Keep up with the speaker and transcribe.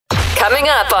Coming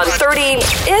up on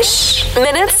 30-ish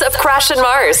minutes of Crash and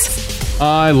Mars.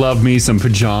 I love me some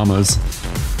pajamas.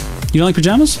 You don't like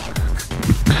pajamas?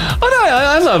 Oh, no,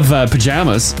 I love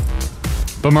pajamas.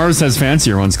 But Mars has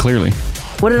fancier ones, clearly.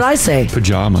 What did I say?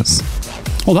 Pajamas.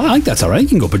 Well, I think that's all right. You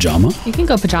can go pajama. You can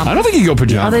go pajamas. I don't think you go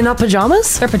pajama. Are they not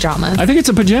pajamas? They're pajamas. I think it's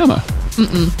a pajama.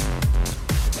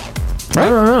 I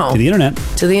don't know. To the internet.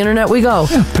 To the internet we go.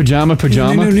 Pajama. Need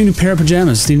a new pair of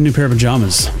pajamas. Need a new pair of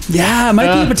pajamas. Yeah, it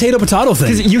might be a potato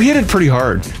thing. Because you hit it pretty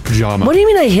hard. Pajama. What do you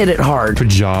mean I hit it hard?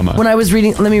 Pajama. When I was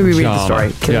reading, let me reread the Pajama.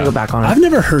 story. Can we go back on it? I've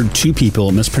never heard two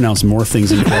people mispronounce more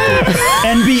things incorrectly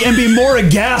and be more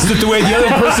aghast at the way the other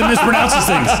person mispronounces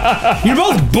things. You're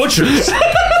both butchers.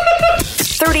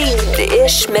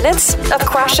 30-ish minutes of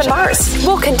Crash and Mars.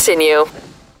 We'll continue.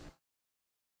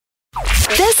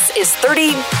 This is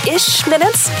 30-ish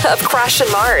minutes of Crash and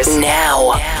Mars. Now.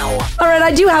 All right,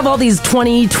 I do have all these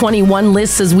 2021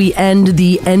 lists as we end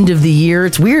the end of the year.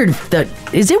 It's weird that,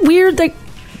 is it weird that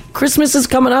Christmas is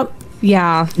coming up?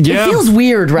 Yeah. Yeah. It feels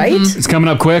weird, right? It's coming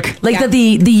up quick. Like that the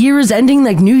year is ending,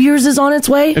 like New Year's is on its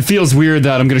way. It feels weird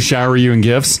that I'm going to shower you in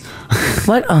gifts.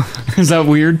 What? Is that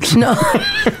weird? No.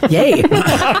 Yay.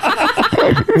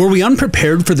 Were we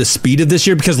unprepared for the speed of this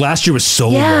year? Because last year was so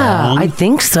long. I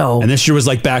think so. And this year was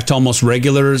like back to almost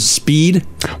regular speed.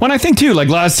 When I think too, like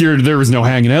last year, there was no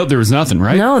hanging out. There was nothing,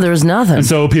 right? No, there was nothing. And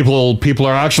so people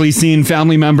are actually seeing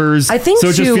family members. I think so.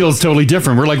 It just too- feels totally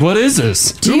different. We're like, what is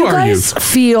this? Do Who you are guys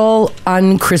feel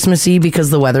un-Christmassy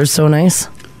because the weather's so nice?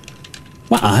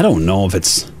 Well, I don't know if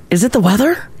it's... Is it the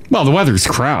weather? Well, the weather's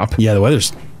crap. Yeah, the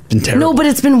weather's been terrible. No, but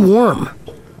it's been warm.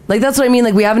 Like, that's what I mean.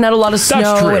 Like, we haven't had a lot of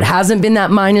snow. true. It hasn't been that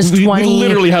minus We 20.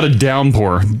 literally had a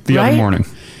downpour the other Right? morning.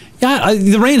 Yeah,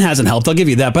 the rain hasn't helped. I'll give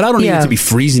you that. But I don't need Yeah. it to be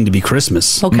freezing to be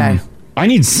Christmas. Okay. I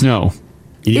need snow.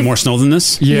 You need more snow than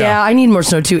this? Yeah, I need more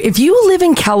snow, too. If you live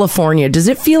in California, does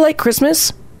it feel like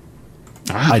Christmas?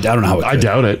 I don't know how it I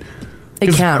doubt it.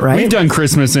 It can't, right? We've done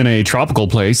Christmas in a tropical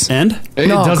place. And? It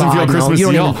No, doesn't God, feel no. Christmas You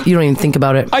at don't all. even- you don't even think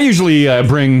about it. I usually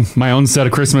bring my own set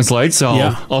of Christmas lights. So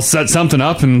Yeah. I'll set something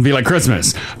up and be like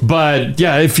Christmas. But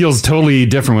yeah, it feels totally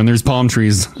different when there's palm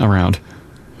trees around.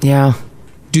 Yeah.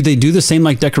 Do they do the same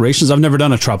like decorations? I've never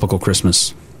done a tropical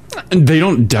Christmas. And they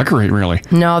don't decorate really.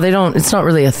 No, they don't. It's not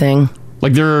really a thing.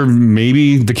 Like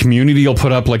maybe the community will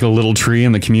put up like a little tree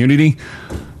in the community.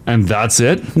 And that's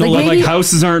it. No, Like, like maybe-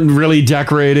 houses aren't really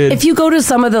decorated. If you go to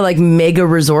some of the like mega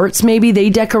resorts, maybe they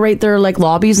decorate their like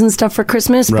lobbies and stuff for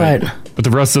Christmas, Right. But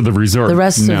the rest of the resort, but the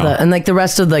rest no. of the and like the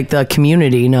rest of like the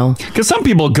community, no. Because some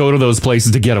people go to those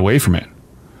places to get away from it.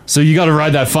 So you got to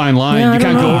ride that fine line. Yeah, I you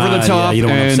don't can't go know. over the top. Yeah, you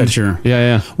don't want to and- upset your...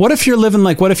 Yeah. What if you're living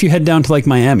like, what if you head down to like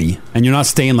Miami and you're not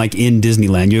staying like in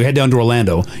Disneyland? You head down to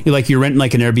Orlando. You're renting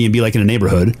like an Airbnb like in a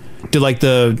neighborhood. Do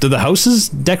the houses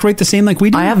decorate the same like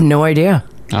we do? I have no idea.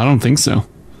 I don't think so.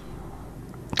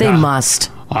 They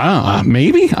must.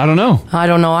 Maybe. I don't know. I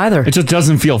don't know either. It just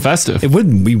doesn't feel festive. It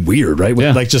would be weird, right?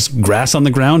 With like just grass on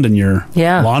the ground and your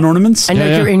lawn ornaments. And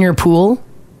like you're in your pool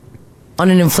on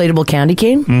an inflatable candy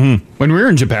cane. Mm-hmm. When we were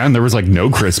in Japan, there was like no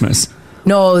Christmas.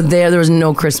 No, there was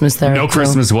no Christmas there. No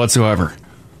Christmas whatsoever.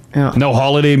 Yeah. No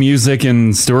holiday music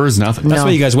in stores, nothing. That's why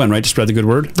you guys went, right? To spread the good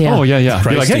word? Yeah. Oh, yeah.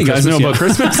 Be like, hey, you guys know about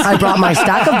Christmas? I brought my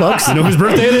stack of books. You know whose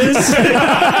birthday it is?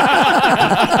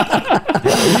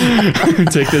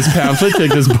 Take this pamphlet,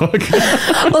 take this book.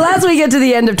 Well, as we get to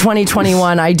the end of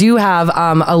 2021, I do have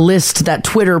a list that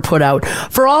Twitter put out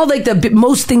for all like the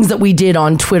most things that we did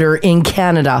on Twitter in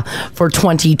Canada for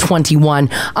 2021.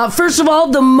 First of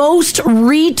all, the most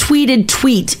retweeted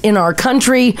tweet in our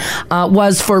country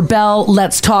was for Bell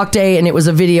Let's Talk Day, and it was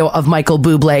a video of Michael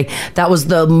Bublé. That was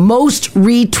the most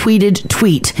retweeted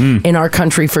tweet in our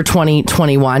country for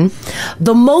 2021.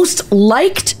 The most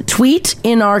liked tweet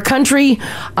in our country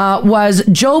was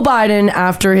Joe Biden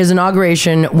after his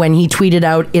inauguration when he tweeted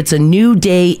out, "It's a new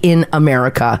day in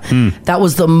America." That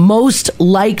was the most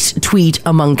liked tweet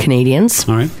among Canadians.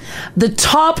 All right. The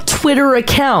top Twitter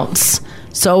accounts.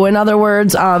 So in other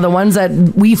words, the ones that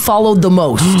we followed the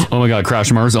most. Oh my God, Crash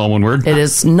and Mars, all one word. It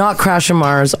is not Crash and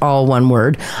Mars, all one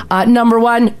word. Number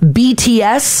 1,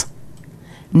 BTS.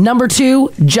 Number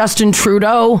 2, Justin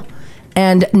Trudeau.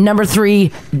 And number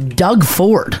 3, Doug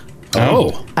Ford.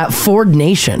 Oh. At Ford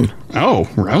Nation. Oh,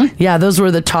 really? Yeah, those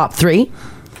were the top 3.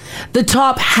 The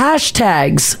top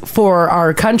hashtags for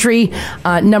our country,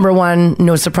 number 1,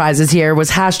 no surprises here,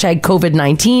 was hashtag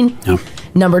COVID-19. No.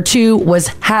 Number 2 was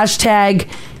hashtag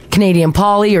Canadian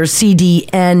Poly or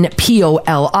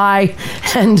CDNPOLI.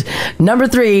 And number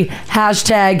 3,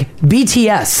 hashtag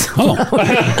BTS.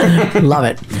 Oh. Love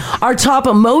it. Our top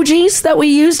emojis that we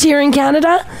used here in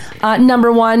Canada,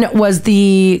 number 1 was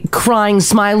the crying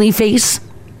smiley face.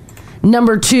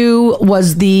 Number 2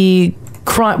 was the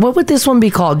what would this one be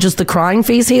called? Just the crying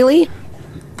face, Haley?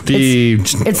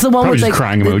 It's the one with just like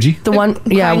crying emoji. The one,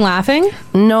 Crying laughing?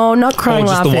 No, not crying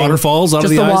just laughing. the waterfalls out of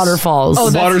just the the eyes?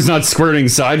 waterfalls. The water's not squirting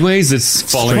sideways; it's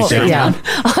falling down. Yeah.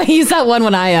 I use that one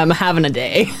when I am having a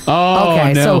day. Oh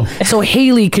Okay, no! so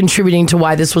Haley contributing to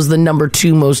why this was the number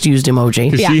 2 most used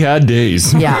emoji. 'Cause Yeah. she had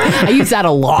days. Yeah, I use that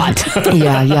a lot.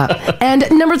 yeah. And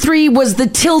number 3 was the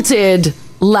tilted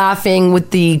laughing with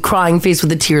the crying face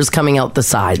with the tears coming out the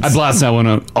sides. I blast that one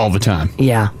out all the time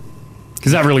Yeah.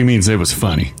 because that really means it was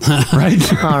funny,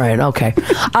 right? All right, okay.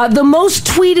 The most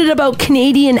tweeted about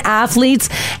Canadian athletes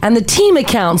and the team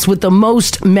accounts with the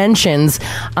most mentions.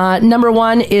 Number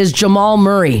 1 is Jamal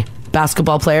Murray,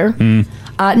 basketball player.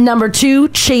 Number 2,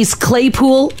 Chase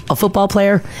Claypool, a football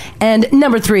player. And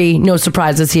number 3, no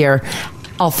surprises here,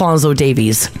 Alphonso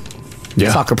Davies.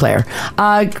 Yeah. Soccer player.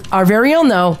 Our very own,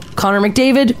 though, Connor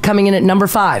McDavid coming in at number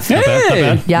 5. Not bad, not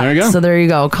bad. Yeah, There you go. so there you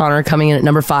go. Connor coming in at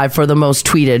number 5 for the most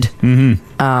tweeted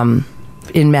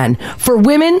in men. For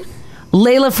women,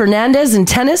 Leila Fernandez in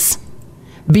tennis,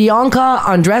 Bianca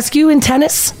Andreescu in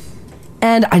tennis,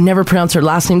 and I never pronounce her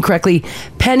last name correctly,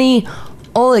 Penny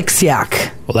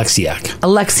Alexiak,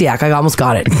 I almost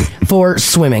got it, for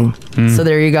swimming. So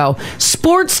there you go.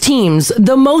 Sports teams,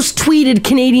 the most tweeted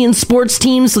Canadian sports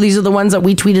teams. So these are the ones that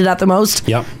we tweeted at the most.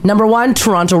 Yep. Number 1,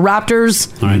 Toronto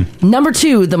Raptors. All right. Number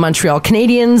 2, the Montreal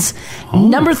Canadiens.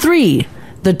 Number 3,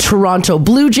 the Toronto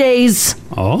Blue Jays.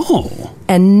 Oh.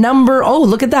 And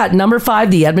look at that. Number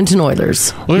 5, the Edmonton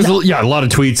Oilers. Well, there's a lot of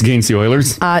tweets against the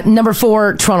Oilers. Number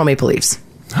 4, Toronto Maple Leafs.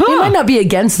 You might not be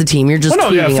against the team. You're just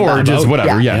tweeting about just it.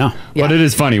 whatever. Yeah. Yeah. But it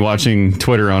is funny watching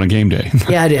Twitter on a game day.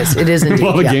 Yeah, it is. It is indeed.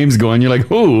 While the yeah. game's going, you're like,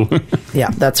 ooh. Yeah,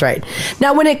 that's right.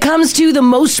 Now, when it comes to the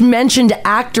most mentioned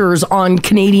actors on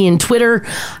Canadian Twitter,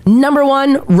 number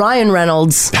 1, Ryan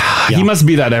Reynolds. He must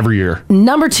be that every year.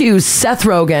 Number 2, Seth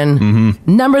Rogen.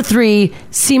 Number 3,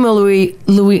 Simu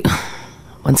Louis.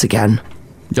 Once again,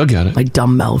 You'll get it. my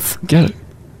dumb mouth. Get it.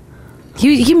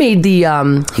 He made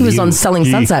the he was on Selling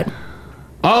Sunset.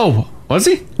 Oh, was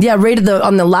he? Yeah, rated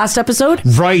on the last episode.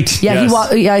 Right. Yeah,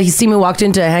 yes. Simu walked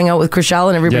in to hang out with Chriselle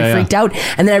and everybody Yeah. freaked out,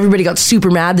 and then everybody got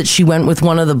super mad that she went with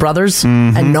one of the brothers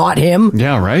and not him.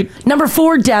 Yeah, right. Number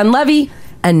 4, Dan Levy.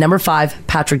 And number 5,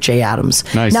 Patrick J. Adams.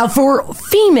 Nice. Now, for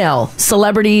female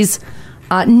celebrities,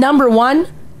 number 1,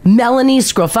 Melanie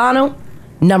Scrofano.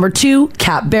 Number 2,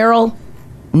 Kat Barrell.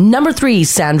 Number 3,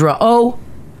 Sandra Oh.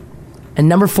 And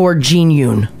number 4, Jean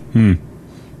Yoon.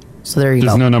 So there you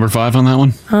There's go. no number 5 on that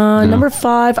one? Number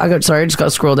 5, I just got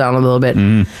to scroll down a little bit.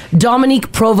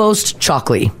 Dominique Provost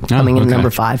Chockley coming in at okay. number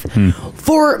 5.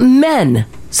 For men,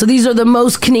 so these are the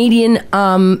most Canadian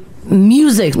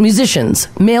musicians,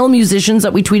 male musicians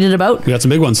that we tweeted about. We got some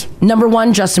big ones. Number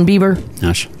 1, Justin Bieber.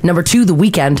 Gosh. Number 2, The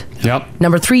Weeknd. Yep.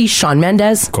 Number 3, Shawn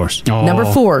Mendes. Of course. Oh. Number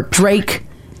 4, Drake.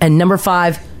 And number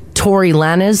 5, Tory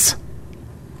Lanez.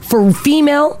 For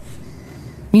female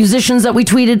musicians that we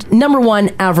tweeted, number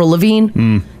 1, Avril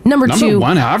Lavigne. Number 2, Number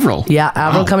 1, Avril. yeah,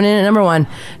 Avril Wow. coming in at number 1.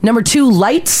 Number 2,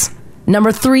 Lights.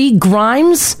 Number 3,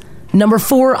 Grimes. Number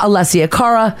 4, Alessia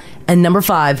Cara. And number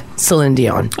 5, Celine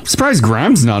Dion. I'm surprised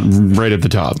Graham's not right at the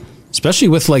top. Especially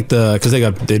with like because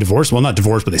they divorced. Well, not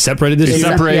divorced, but they separated this They year.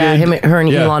 separated. Yeah, her and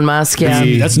Yeah. Elon Musk. Yeah.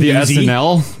 That's the newsy.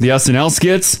 the SNL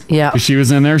skits. Yeah. She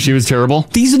was in there. She was terrible.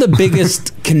 These are the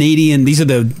biggest Canadian. These are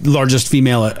the largest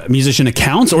female musician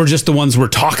accounts, or just the ones we're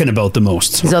talking about the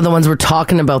most. These are the ones we're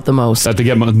talking about the most. That they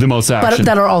get the most But action.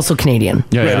 that are also Canadian.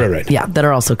 yeah, yeah. Right. Yeah, that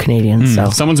are also Canadian.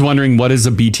 So Someone's wondering what is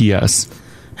a BTS.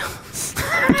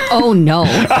 Oh, no.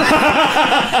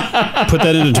 Put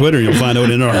that into Twitter, you'll find out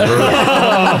in our.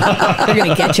 They're going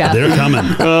to get you. They're coming.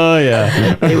 Oh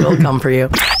yeah. they will come for you.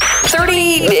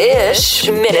 30-ish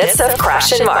minutes of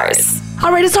Crash and Mars.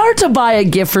 All right, it's hard to buy a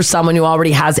gift for someone who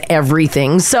already has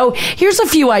everything. So here's a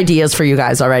few ideas for you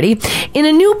guys already. In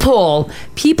a new poll,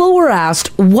 people were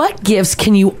asked, what gifts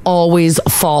can you always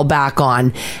fall back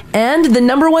on? And the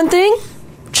number one thing?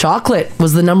 Chocolate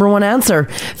was the number one answer.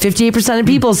 58% of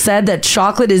people said that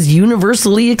chocolate is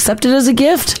universally accepted as a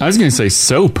gift. I was gonna say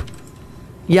soap.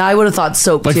 Yeah, I would have thought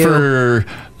soap Like too.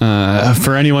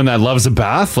 for anyone that loves a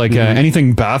bath, like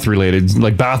anything bath related,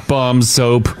 like bath bombs,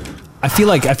 soap. I feel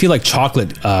like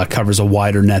chocolate covers a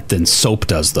wider net than soap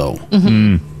does, though.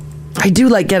 I do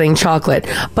like getting chocolate,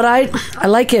 but I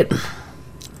like it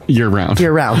Year round.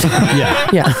 year round. Yeah.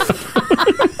 Yeah.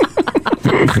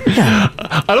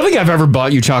 I don't think I've ever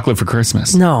bought you chocolate for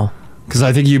Christmas. No. Because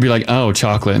I think you'd be like, oh,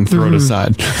 chocolate, and throw it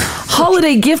aside.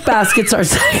 Holiday gift baskets are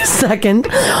second,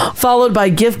 followed by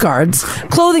gift cards.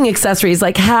 Clothing accessories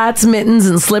like hats, mittens,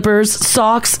 and slippers,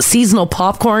 socks, seasonal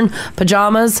popcorn,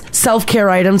 pajamas, self-care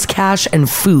items, cash, and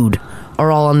food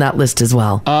are all on that list as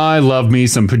well. I love me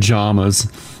some pajamas.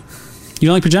 You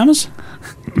don't like pajamas?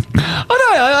 Oh,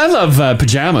 no, I love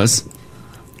pajamas.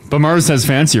 But Mars has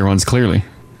fancier ones, clearly.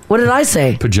 What did I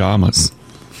say? Pajamas.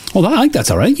 Well, I think that's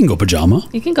all right. You can go pajama.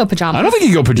 You can go pajamas. I don't think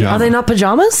you go pajama. Are they not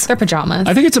pajamas? They're pajamas.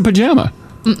 I think it's a pajama.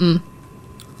 I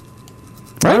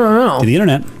don't know. To the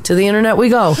internet. To the internet we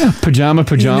go. Pajama.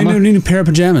 Need a new pair of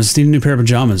pajamas. Need a new pair of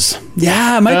pajamas.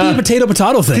 Yeah, it might be a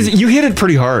potato thing. You hit it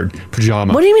pretty hard.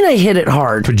 Pajama. What do you mean I hit it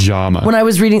hard? Pajama. When I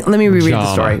was reading, let me reread the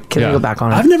Pajama. story. Can we go back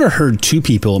on it? I've never heard two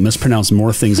people mispronounce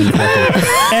more things incorrectly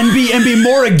and be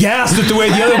more aghast at the way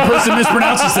the other person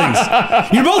mispronounces things.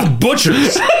 You're both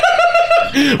butchers.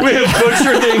 We have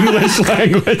butchered the English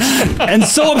language. And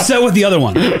so upset with the other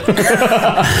one.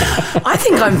 I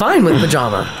think I'm fine with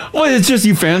pajama. Well, it's just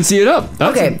you fancy it up.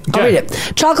 Okay, I'll read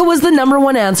it. Chocolate was the number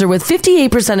one answer, with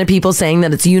 58% of people saying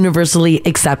that it's universally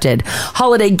accepted.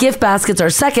 Holiday gift baskets are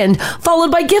second, followed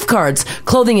by gift cards.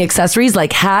 Clothing accessories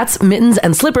like hats, mittens,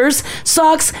 and slippers,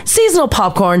 socks, seasonal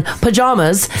popcorn,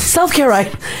 pajamas, self-care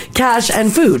items, cash,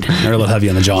 and food. They're a little heavy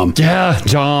on the jam. Yeah,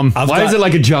 jam. Why is it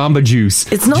like a Jamba Juice?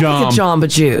 It's not like a Jamba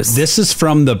Juice. This is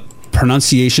from the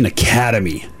Pronunciation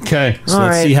Academy. Okay. So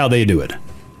let's see how they do it.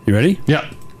 You ready? Yeah.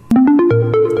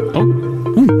 Oh, a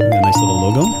nice little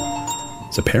logo.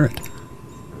 It's a parrot.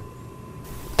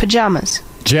 Pajamas.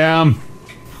 Jam.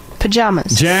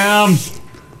 Pajamas. Jam.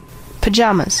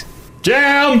 Pajamas.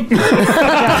 Jam.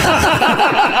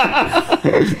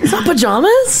 It's not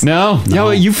pajamas? No.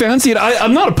 Yeah, you fancy it.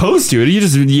 I'm not opposed to it. You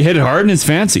hit it hard and it's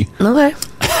fancy. Okay.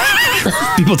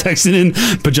 People texting in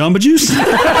pajama juice.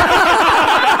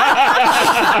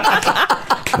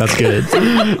 That's good.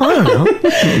 I don't know.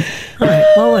 All right,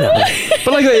 well, whatever.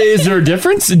 But like, is there a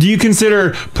difference? Do you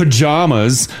consider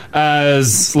pajamas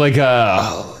as like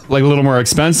a little more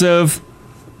expensive?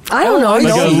 I don't know.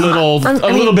 Like a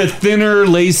little bit thinner,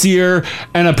 lacier,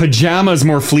 and a pajama is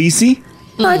more fleecy?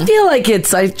 I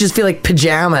just feel like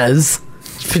pajamas.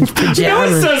 Pajamas. No one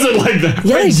says it like that.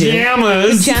 Yeah, they do.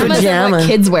 Pajamas. Pajamas are what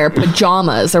kids wear.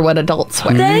 Pajamas are what adults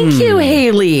wear. Thank you,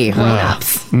 Haley.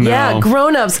 Grown-ups. Yeah,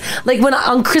 grown-ups. Like when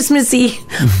on Christmas Eve,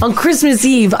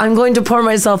 I'm going to pour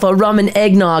myself a rum and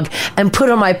eggnog and put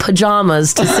on my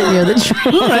pajamas to sit near the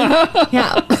tree.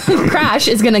 Yeah. Crash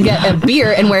is going to get a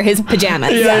beer and wear his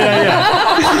pajamas.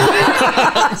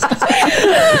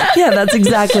 Yeah, that's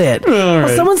exactly it. Well,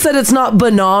 right. someone said it's not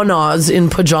bananas in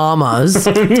pajamas.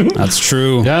 That's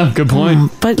true. Yeah, good point.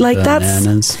 But like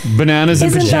Bananas. Bananas and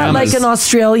isn't pajamas. that like an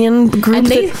Australian group? And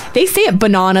they say it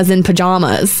bananas in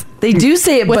pajamas. They do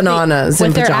say it With bananas with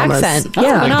in their pajamas. accent.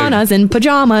 Yeah. Bananas in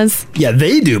pajamas. Yeah,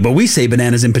 they do, but we say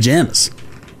bananas in pajamas.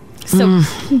 So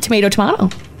tomato. I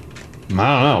don't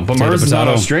know, but Potato, Mars is not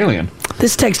potato. Australian.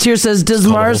 This text here says, does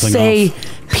Call the Mars whole thing say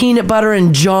peanut butter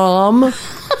and jam?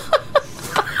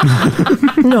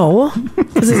 No,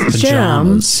 because it's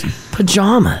Pajamas.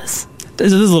 pajamas.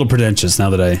 This is a little pretentious now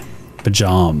that I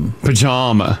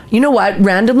Pajama. You know what?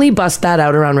 Randomly bust that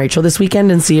out around Rachel this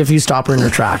weekend and see if you stop her in her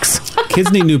tracks.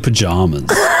 Kids need new pajamas.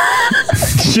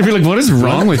 She'd be like, what is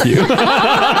wrong with you?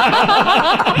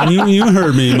 you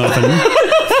heard me, Muffin.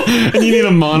 And you need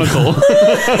a monocle.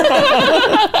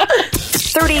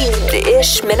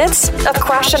 30-ish minutes of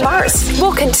Crash and Mars.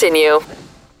 We'll continue.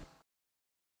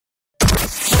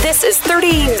 This is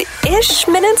 30-ish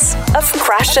minutes of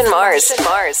Crash and Mars.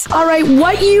 All right,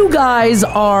 what you guys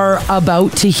are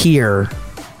about to hear,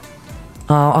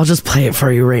 I'll just play it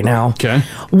for you right now. Okay.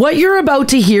 What you're about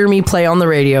to hear me play on the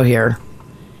radio here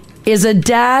is a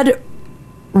dad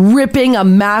ripping a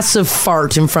massive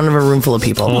fart in front of a room full of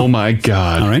people. Oh my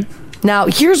God. All right. Now,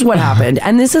 here's what happened,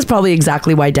 and this is probably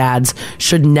exactly why dads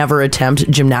should never attempt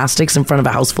gymnastics in front of a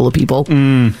house full of people.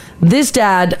 This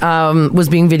dad was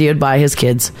being videoed by his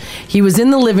kids. He was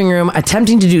in the living room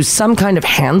attempting to do some kind of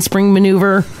handspring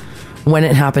maneuver when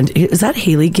it happened. Is that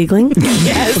Haley giggling?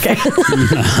 Yes. Okay.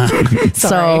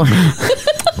 So,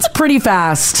 it's pretty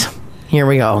fast. Here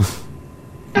we go.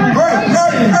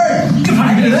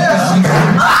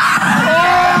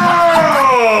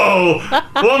 Oh!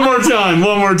 One more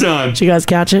time. Did you guys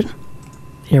catch it?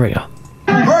 Here we go.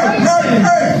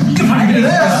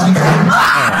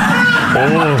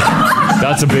 Oh,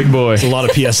 that's a big boy. There's a lot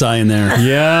of PSI in there.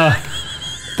 Yeah.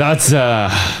 That's a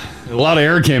lot of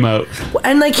air came out.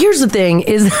 And like, here's the thing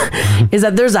is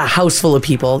that there's a house full of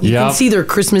people. You can Yep. see their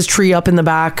Christmas tree up in the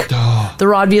back.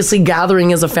 They're obviously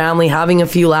gathering as a family, having a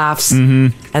few laughs.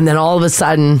 And then all of a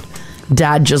sudden,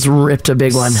 Dad just ripped a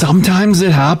big one. Sometimes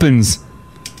it happens.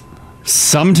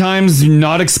 Sometimes you're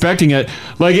not expecting it.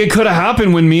 Like it could have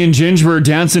happened when me and Ginge were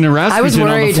dancing in Rasputin I was on the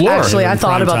worried, floor. actually. I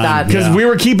thought about that. Because we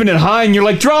were keeping it high and you're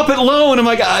like, drop it low. And I'm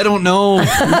like, I don't know.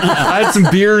 I had some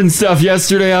beer and stuff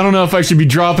yesterday. I don't know if I should be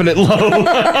dropping it low.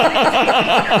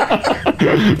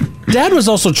 Dad was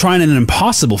also trying an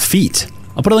impossible feat.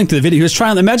 I'll put a link to the video. He was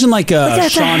trying, imagine like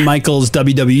Shawn Michaels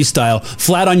WWE style,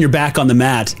 flat on your back on the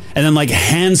mat, and then like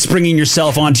handspringing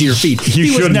yourself onto your feet.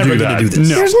 He was never going to do this.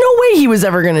 No. There's no way he was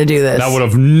ever going to do this. That would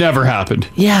have never happened.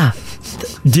 Yeah.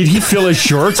 Did he fill his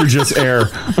shorts or just air?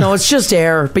 No, it's just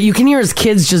air. But you can hear his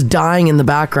kids just dying in the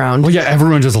background. Well, yeah,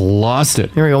 everyone just lost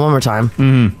it. Here we go, one more time.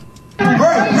 Mm-hmm.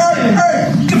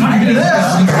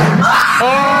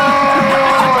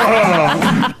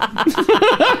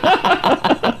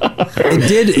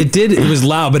 It was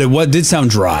loud, but it did sound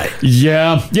dry.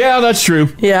 Yeah, that's true.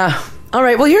 Yeah. All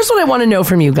right, well, here's what I want to know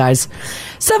from you guys.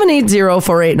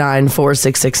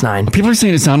 780-489-4669. People are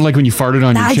saying it sounded like when you farted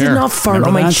on your I chair. did not fart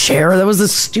on my chair. That was a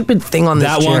stupid thing on this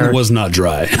That chair. one was not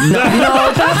dry.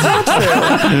 No, that's not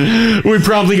true. We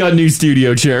probably got new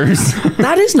studio chairs.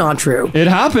 That is not true. It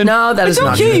happened. No, that it's is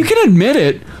not okay. true. You can admit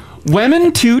it.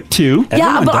 Women toot too.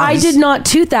 Yeah, but I did not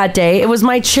toot that day. It was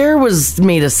my chair was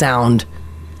made a sound.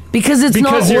 Because it's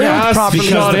not your oiled ass properly.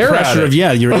 Because the pressure of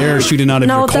your air shooting out of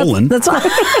your colon. That's not.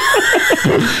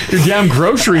 Your damn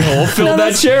grocery hole filled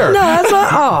that chair. No, that's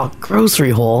not. Oh, grocery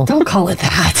hole. Don't call it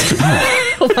that.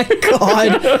 Oh my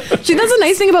god. See, that's a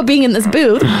nice thing about being in this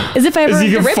booth. Is if I ever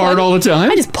you can rip fart one, all the time.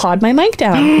 I just pod my mic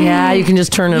down. Yeah, you can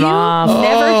just turn it off.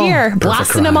 Never hear.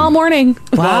 Blasting them all morning.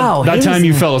 Wow. That time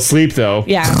you fell asleep though.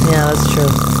 Yeah. Yeah, that's true.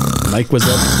 Mike was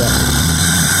up.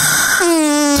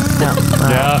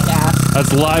 Yeah.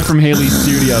 That's live from Haley's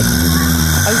studio.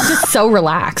 I was just so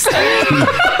relaxed.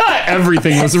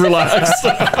 Everything was relaxed.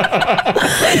 All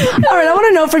right, I want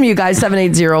to know from you guys,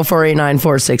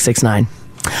 780-489-4669.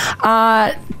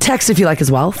 Text if you like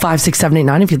as well,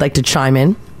 56789 if you'd like to chime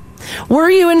in. Were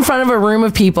you in front of a room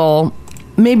of people,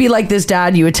 maybe like this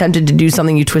dad, you attempted to do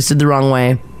something, you twisted the wrong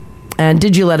way, and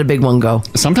did you let a big one go?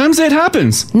 Sometimes it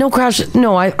happens. No, Crash,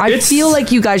 no, I feel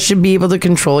like you guys should be able to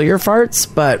control your farts,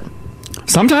 but...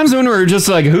 Sometimes when we're just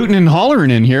like hooting and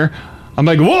hollering in here, I'm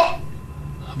like, whoa!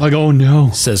 I'm like, oh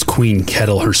no. Says Queen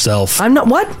Kettle herself. I'm not,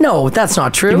 what? No, that's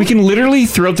not true. We can literally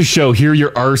throughout the show hear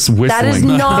your arse whistling. That is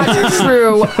not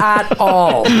true at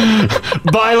all.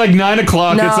 By like 9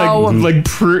 o'clock, No.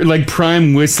 it's like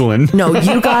prime whistling. No,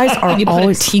 you guys are You put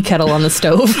always... a tea kettle on the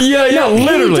stove. Yeah, No, hey,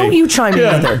 literally. don't you chime in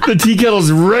either. The tea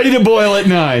kettle's ready to boil at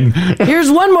 9.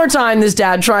 Here's one more time this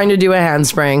dad trying to do a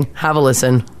handspring. Have a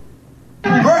listen.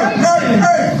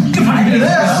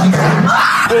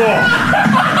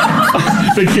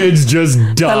 The kids just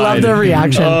died. I love their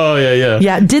reaction. Oh, yeah.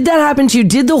 Yeah, did that happen to you?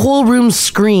 Did the whole room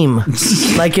scream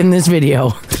like in this video?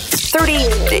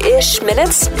 30-ish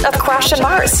minutes of Crash and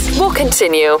Mars. We'll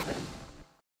continue.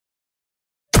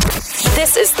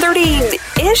 This is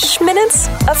 30-ish minutes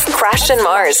of Crash and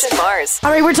Mars.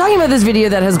 All right, we're talking about this video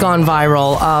that has gone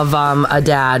viral of a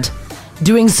dad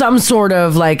doing some sort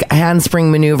of like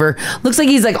handspring maneuver. Looks like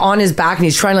he's like on his back and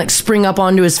he's trying to like spring up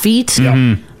onto his feet.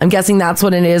 I'm guessing that's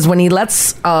what it is when he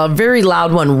lets a very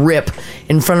loud one rip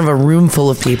in front of a room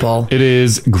full of people. It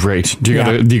is great. Do you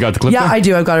got the clip? Yeah, there? I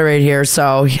do. I've got it right here.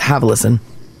 So have a listen.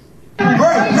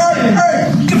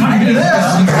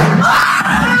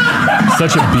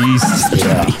 Such a beast.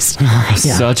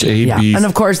 Such a beast. And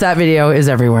of course, that video is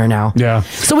everywhere now. Yeah.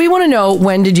 So we want to know,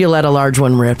 when did you let a large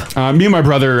one rip? Me and my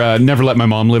brother never let my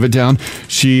mom live it down.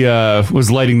 She was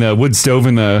lighting the wood stove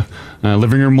in the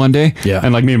living room one day. Yeah.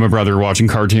 And like me and my brother were watching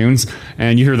cartoons,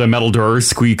 and you hear the metal door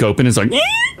squeak open. It's like...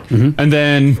 And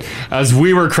then as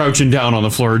we were crouching down on the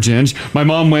floor, Ginge, my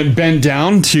mom bent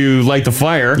down to light the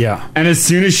fire. Yeah. And as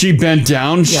soon as she bent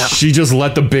down, she just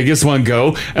let the biggest one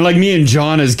go. And like me and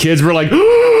John as kids were like...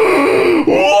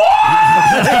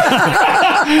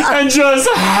 and just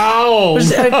howled.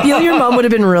 I feel your mom would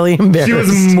have been really embarrassed. She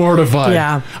was mortified.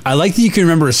 Yeah. I like that you can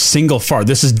remember a single fart.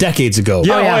 This is decades ago.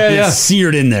 Yeah, It's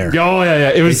seared in there. Oh,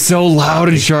 yeah. It was so loud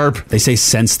and sharp. They say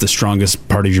sense the strongest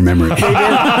part of your memory.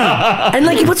 And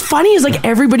like, what's funny is like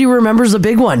everybody remembers a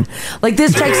big one. Like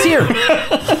this text here,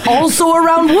 also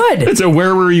around wood. It's a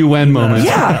where were you when moment.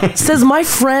 Yeah. Says my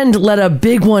friend let a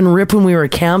big one rip when we were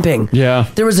camping. Yeah.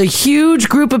 There was a huge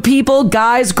group of people,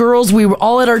 guys, girls. We were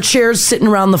all at our chairs sitting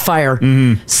around the fire.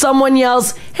 Someone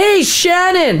yells, "Hey,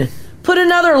 Shannon, put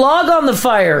another log on the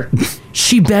fire."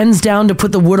 She bends down to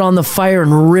put the wood on the fire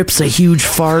and rips a huge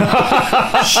fart.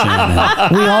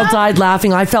 Shannon. We all died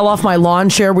laughing. I fell off my lawn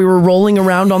chair. We were rolling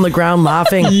around on the ground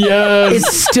laughing. Yes.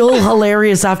 It's still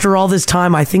hilarious after all this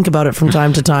time. I think about it from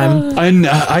time to time.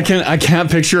 I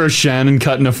can't picture a Shannon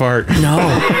cutting a fart. No.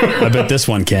 I bet this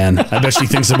one can. I bet she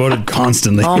thinks about it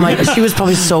constantly. Oh my, she was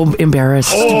probably so embarrassed.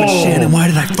 Stupid Shannon, why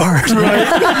did I fart?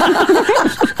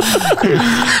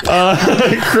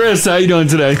 Chris, how you doing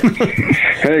today?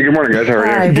 Hey, good morning, guys. How are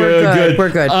Hi, you? we're good. We're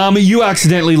good. You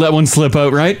accidentally let one slip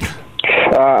out, right?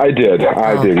 I did,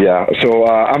 yeah. So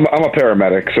I'm a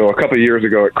paramedic. So a couple of years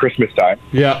ago at Christmas time,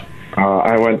 Yeah.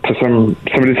 I went to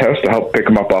somebody's house to help pick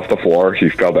him up off the floor. He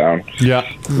fell down. Yeah.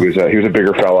 He was a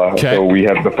bigger fella. Okay. So we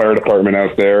had the fire department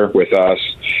out there with us,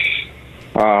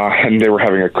 and they were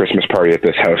having a Christmas party at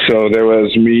this house. So there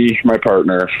was me, my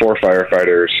partner, 4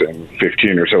 firefighters, and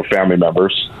 15 or so family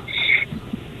members,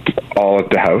 all at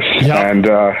the house. Yeah. And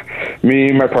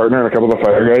me, my partner, and a couple of the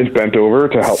fire guys bent over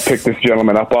to help pick this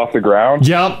gentleman up off the ground.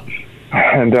 Yep.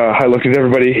 And I looked at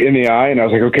everybody in the eye, and I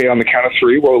was like, okay, on the count of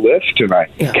 3, we'll lift. And I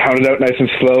counted out nice and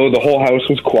slow. The whole house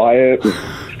was quiet.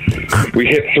 We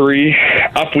hit 3.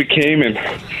 Up we came, and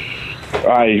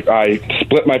I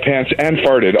split my pants and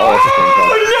farted all at the same time.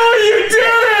 Oh, no, you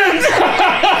didn't!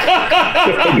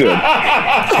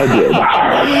 I did.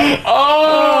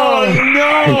 Oh, In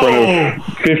front no! of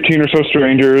 15 or so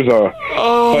strangers, a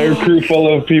fire crew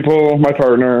full of people, my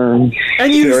partner, And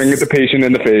you staring at the patient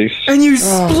in the face. And you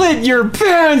split your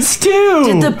pants, too!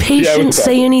 Did the patient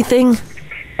say anything?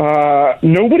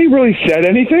 Nobody really said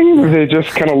anything. They just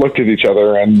kind of looked at each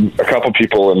other, and a couple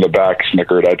people in the back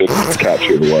snickered. I didn't catch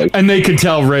who it was. And they could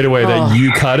tell right away that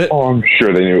you cut it? Oh, I'm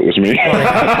sure they knew it was me.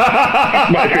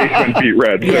 My face went beet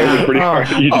red, so it was pretty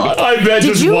easy. I bet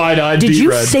just wide-eyed Did beet you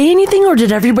red. say anything, or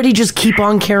did everybody just keep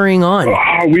on carrying on?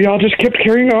 We all just kept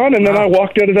carrying on, and then I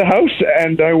walked out of the house,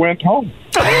 and I went home.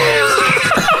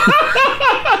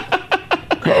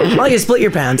 Well, you split your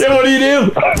pants. Yeah, what do you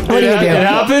do? What do you do? It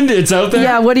happened? It's out there?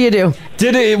 Yeah, what do you do?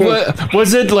 Did it,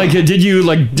 was it like, did you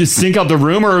like just stink out the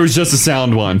room, or it was just a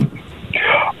sound one?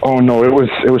 Oh, no, it was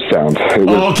sound. It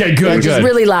was, Oh, okay, good, Which is good.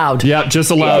 really loud. Yeah,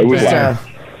 just a loud it was bang. loud.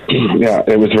 Yeah,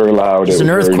 it was very loud. It's it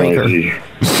an was very earthquaker. noisy.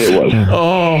 It was.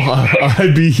 Oh,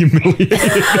 I'd be humiliated.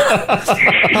 Okay,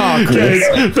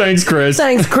 thanks, Chris.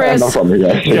 Thanks, Chris. No problem,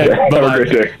 guys. Okay, Have bye-bye. a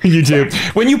great day. You too.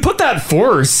 When you put that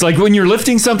force, like when you're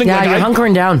lifting something, Yeah, like you're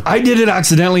hunkering down. I did it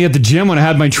accidentally at the gym when I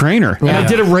had my trainer. And I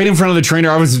did it right in front of the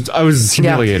trainer. I was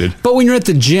humiliated. But when you're at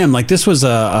the gym, like this was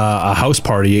a house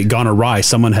party, it gone awry.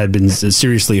 Someone had been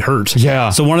seriously hurt. Yeah.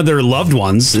 So one of their loved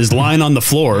ones is lying on the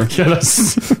floor.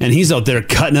 Yes. And he's out there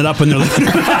cutting it up in their living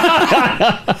room.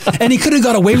 And he could have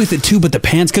got away with it too, but the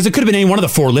pants, because it could have been any one of the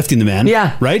 4 lifting the man.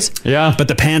 Yeah. Right? Yeah. But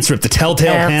the pants ripped, the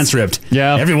telltale pants ripped.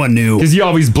 Yeah. Everyone knew. Because you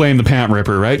always blame the pant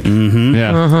ripper, right? Mm-hmm.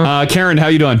 Yeah. Karen, how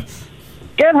you doing?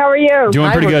 Good. How are you? Doing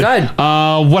Hi, pretty we're good.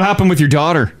 What happened with your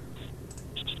daughter?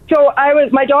 So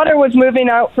my daughter was moving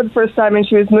out for the first time, and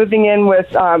she was moving in with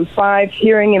 5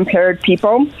 hearing impaired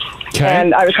people. Okay.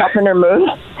 And I was helping her move.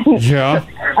 Yeah.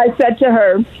 I said to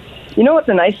her, you know what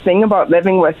the nice thing about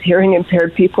living with hearing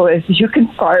impaired people is you can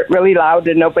fart really loud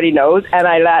and nobody knows. And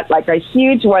I let like a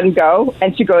huge one go,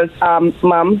 and she goes,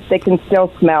 Mom, they can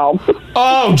still smell.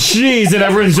 Oh, jeez. And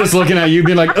everyone's just looking at you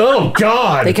being like, oh,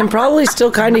 God. They can probably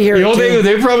still kind of hear You know, it, too.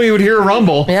 they probably would hear a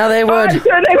rumble. Yeah, they I'm would.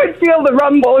 sure they would feel the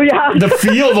rumble, yeah. The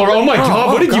field, or oh my God,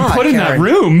 what did you God, put in that Karen.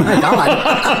 room? My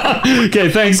God. Okay,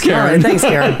 thanks, All right, Karen. thanks,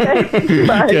 Karen.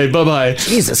 Okay, bye-bye.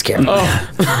 Jesus, Karen.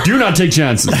 Do not take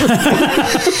chances.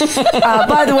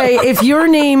 By the way, if your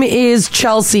name is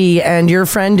Chelsea and your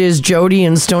friend is Jody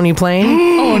in Stony Plain,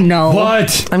 Oh no.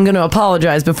 What? I'm going to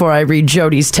apologize before I read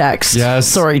Jody's text. Yes.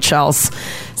 Sorry, Chels.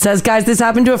 Says, guys, this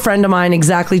happened to a friend of mine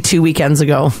exactly 2 weekends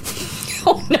ago.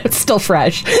 Oh no, it's still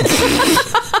fresh.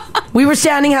 We were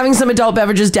standing having some adult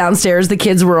beverages downstairs. The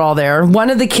kids were all there. One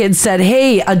of the kids said,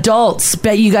 hey, adults,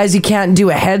 bet you guys you can't do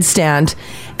a headstand.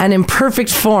 And in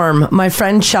perfect form, my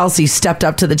friend Chelsea stepped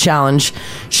up to the challenge.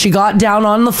 She got down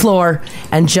on the floor,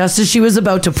 and just as she was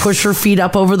about to push her feet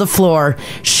up over the floor,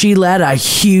 she let a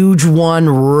huge one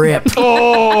rip.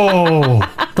 Oh.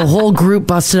 The whole group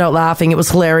busted out laughing. It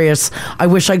was hilarious. I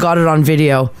wish I got it on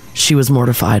video. She was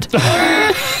mortified. In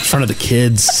front of the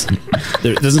kids.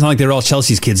 It doesn't sound like they're all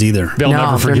Chelsea's kids either. They'll No,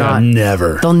 never they're forget. not.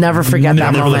 Never. They'll never forget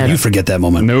that Never let moment. you forget that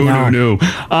moment.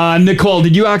 No. Nicole,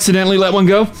 did you accidentally let one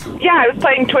go? Yeah, I was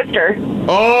playing Twister.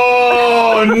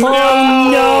 Oh, no.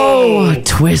 Oh, no.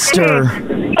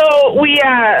 Twister. So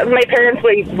my parents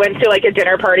went to like a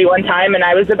dinner party one time, and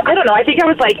I don't know, I think I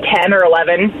was like 10 or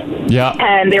 11. Yeah.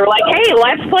 And they were like, hey,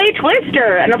 let's play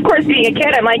Twister. And of course, being a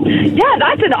kid, I'm like, yeah,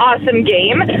 that's an awesome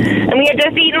game. And we had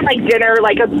just eaten like dinner,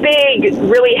 like a big,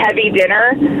 really heavy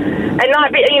dinner. And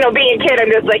not, being a kid,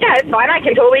 I'm just like, yeah, it's fine. I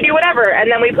can totally do whatever. And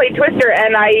then we played Twister,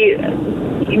 and I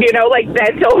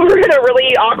bent over in a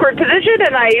really awkward position,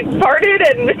 and I farted,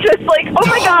 and just like, oh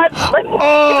my God. Like,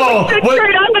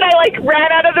 straight up, and I like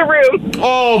ran out of the room.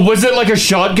 Oh, was it like a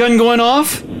shotgun going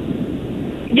off?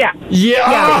 Yeah.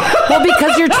 Yeah. Well,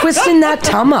 because you're twisting that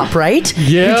tum up, right?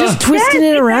 Yeah. You're just twisting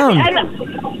it around.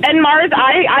 And Mars,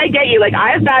 I get you. Like,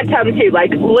 I have bad tum too,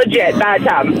 like legit bad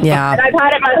tum. Yeah. And I've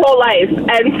had it my whole life.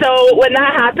 And so when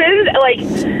that happens, like,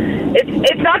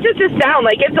 it's not just a sound,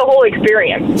 like it's a whole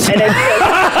experience. And it's just,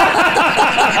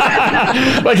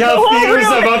 like how theaters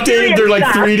have updated their like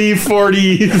 3D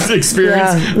 4D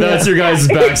experience. Yeah, That's your guys'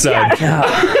 backside. Yeah,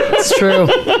 it's true.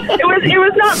 It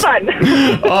was not fun.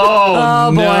 Oh,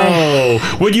 no. boy.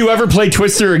 Would you ever play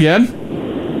Twister again?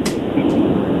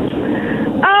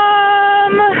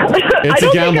 I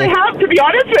don't think I have, to be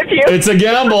honest with you. It's a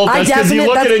gamble. That's because you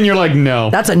look at it and you're like,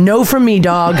 no. That's a no from me,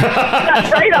 dog.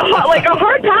 That's right. A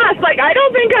hard pass. Like, I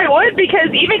don't think I would, because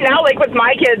even now, like with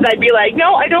my kids, I'd be like,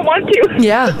 no, I don't want to.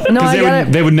 Yeah. No, I get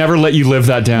it. They would never let you live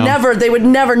that down. Never. They would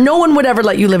never. No one would ever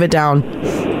let you live it down.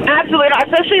 Absolutely not.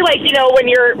 Especially like,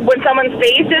 when someone's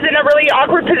face is in a really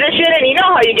awkward position, and you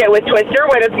know how you get with Twister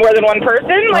when it's more than one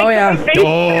person. Like,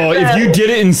 oh, yeah. If you did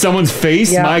it in someone's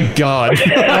face, my God.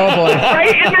 Oh, boy.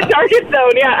 Right in the target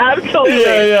zone. Yeah, absolutely.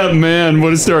 Yeah, man.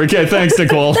 What a story. Okay, thanks,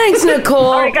 Nicole. Thanks, Nicole.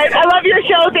 All right, guys. I love your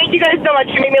show. Thank you guys so much.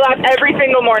 You make me laugh every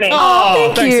single morning.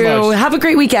 Oh, thank you. so much. Have a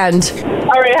great weekend.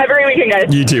 All right. Have a great weekend,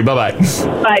 guys. You too. Bye-bye.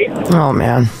 Bye. Oh,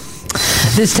 man.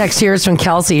 This text here is from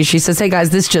Kelsey. She says, hey, guys,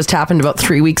 this just happened about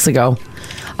 3 weeks ago.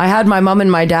 I had my mom and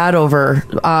my dad over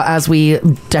as we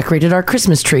decorated our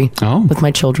Christmas tree with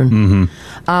my children.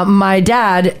 Mm-hmm. My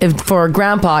dad, for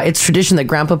Grandpa, it's tradition that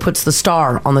Grandpa puts the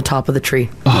star on the top of the tree.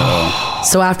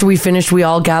 So after we finished, we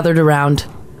all gathered around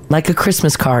like a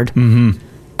Christmas card. Mm-hmm.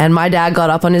 And my dad got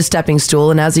up on his stepping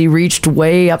stool, and as he reached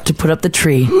way up to put up the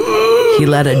tree, he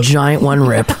let a giant one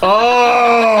rip.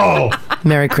 Oh!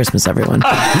 Merry Christmas, everyone.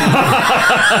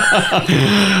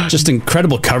 Just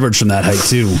incredible coverage from that height,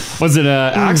 too. Was it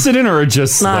an accident or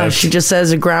just Nah, slipped? she just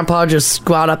says Grandpa just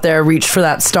got up there, reached for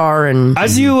that star, and...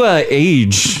 As you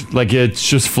age, like, it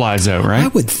just flies out, right? I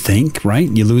would think, right?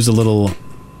 You lose a little...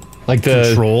 Like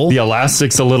the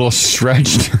elastic's a little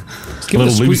stretched, a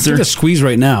little looser. Give it a squeeze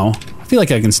right now. I feel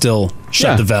like I can still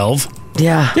shut the valve.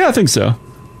 Yeah. Yeah, I think so.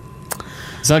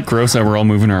 Is that gross that we're all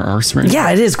moving our arse right now?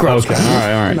 Yeah, it is gross. Okay,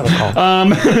 all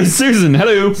right. Susan,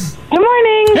 hello. Good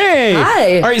morning. Hey.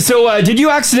 Hi. All right, so did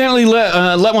you accidentally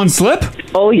let one slip?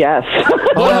 Oh, yes.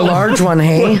 Oh, a large one,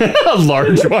 hey? A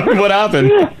large one? What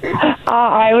happened?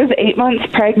 I was 8 months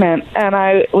pregnant, and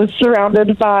I was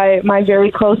surrounded by my very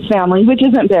close family, which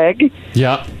isn't big.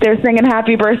 Yeah. They're singing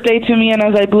happy birthday to me, and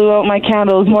as I blew out my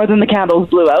candles, more than the candles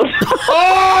blew out.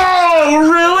 Oh,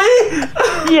 really?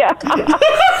 Yeah.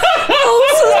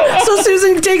 So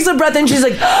Susan takes a breath and she's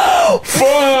like, boom!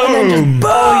 And then just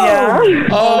boom! Yeah.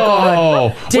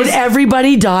 Oh. Did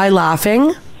everybody die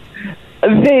laughing?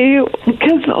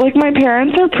 Because, like, my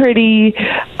parents are pretty,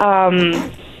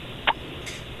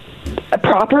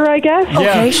 proper, I guess.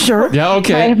 Okay, sure. Yeah,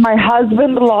 okay. My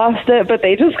husband lost it, but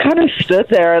they just kind of stood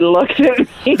there and looked at me.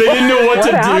 They didn't know what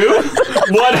to do?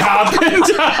 What happened?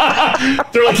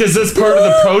 They're like, is this part of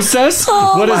the process?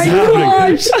 What is happening?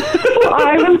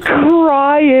 I was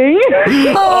crying.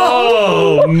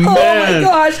 Oh, man. Oh, my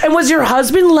gosh. And was your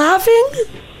husband laughing?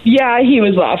 Yeah, he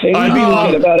was laughing.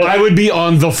 I would be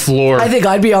on the floor. I think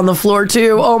I'd be on the floor,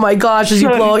 too. Oh, my gosh, as you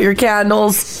blow out your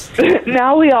candles.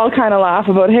 Now we all kind of laugh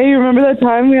about, hey, remember that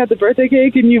time we had the birthday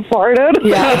cake and you farted?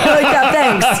 Yeah,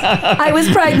 thanks. I was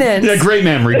pregnant. Yeah, great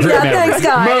memory. Great memory. Thanks,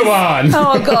 guys. Move on.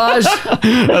 Oh, gosh.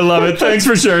 I love it. Thanks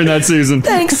for sharing that, Susan.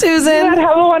 Thanks, Susan.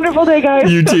 Have a wonderful day,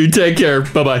 guys. You too. Take care.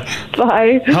 Bye-bye.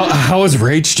 Bye. How was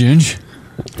Rach, Ginge?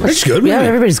 That's good, Yeah, man.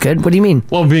 everybody's good. What do you mean?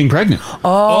 Well, being pregnant.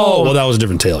 Oh, well, that was a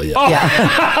different tale, yeah.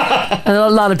 Yeah. A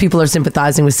lot of people are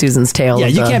sympathizing with Susan's tale. Yeah,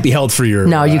 you can't be held for your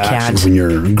No, you actions can't. when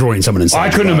you're growing someone inside. I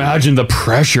couldn't imagine the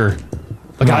pressure.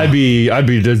 Like, I'd be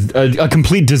a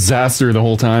complete disaster the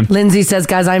whole time. Lindsay says,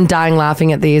 guys, I'm dying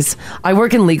laughing at these. I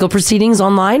work in legal proceedings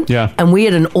online. Yeah. And we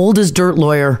had an old as dirt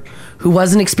lawyer who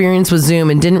wasn't experienced with Zoom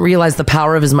and didn't realize the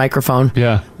power of his microphone.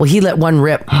 Yeah. Well, he let one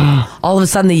rip. All of a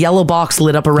sudden, the yellow box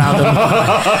lit up around him.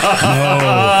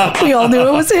 We all knew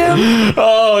it was him.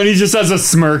 Oh, and he just has a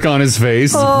smirk on his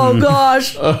face. Oh,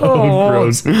 gosh. Oh,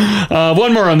 gross.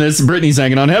 One more on this. Brittany's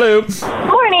hanging on. Hello.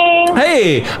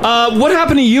 Hey, what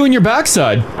happened to you and your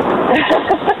backside?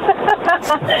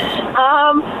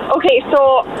 Okay,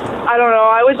 so I don't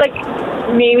know. I was like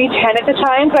maybe 10 at the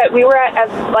time, but we were at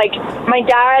like my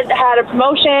dad had a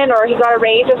promotion or he got a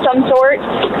raise of some sort,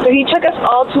 so he took us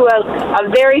all to a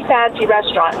very fancy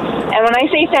restaurant. And when I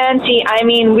say fancy, I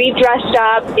mean we dressed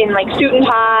up in like suit and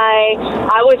tie.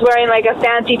 I was wearing like a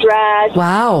fancy dress.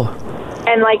 Wow.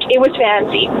 And like it was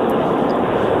fancy.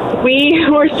 We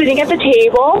were sitting at the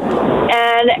table,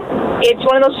 and it's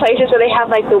one of those places where they have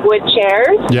like the wood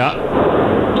chairs. Yeah.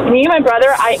 Me and my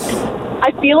brother, I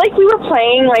feel like we were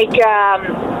playing like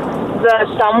the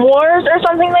Sum Wars or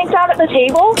something like that at the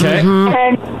table. Okay.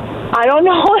 And I don't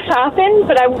know what happened,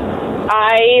 but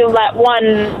I let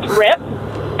one rip,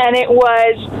 and it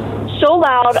was so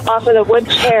loud off of the wood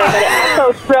chair that it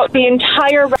echoed throughout the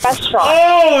entire restaurant.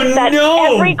 Oh, that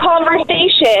no! Every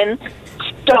conversation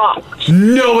stopped.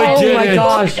 No, it didn't. Oh my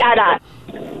gosh! At us.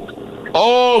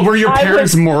 Oh, were your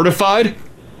parents mortified?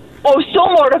 Oh, so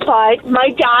mortified. My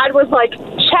dad was like,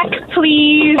 check,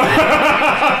 please.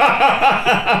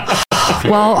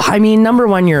 Well, I mean, number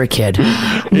one, you're a kid.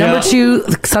 Number two,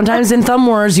 sometimes in Thumb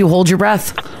Wars, you hold your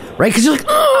breath, right? Because you're like,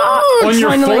 when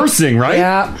you're forcing, right?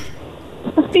 Yeah.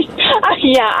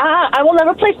 I will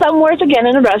never play Thumb Wars again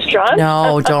in a restaurant.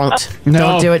 No, don't. No,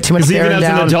 Don't do it. Too much 'cause even bearing as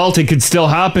down. an adult, it could still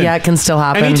happen. Yeah, it can still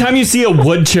happen. Anytime you see a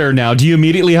wood chair now, do you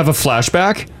immediately have a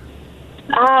flashback?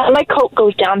 My coat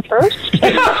goes down first.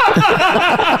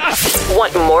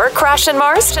 Want more Crash and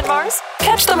Mars?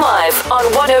 Catch them live on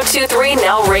 102.3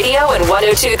 Now Radio and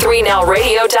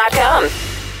 102.3nowradio.com.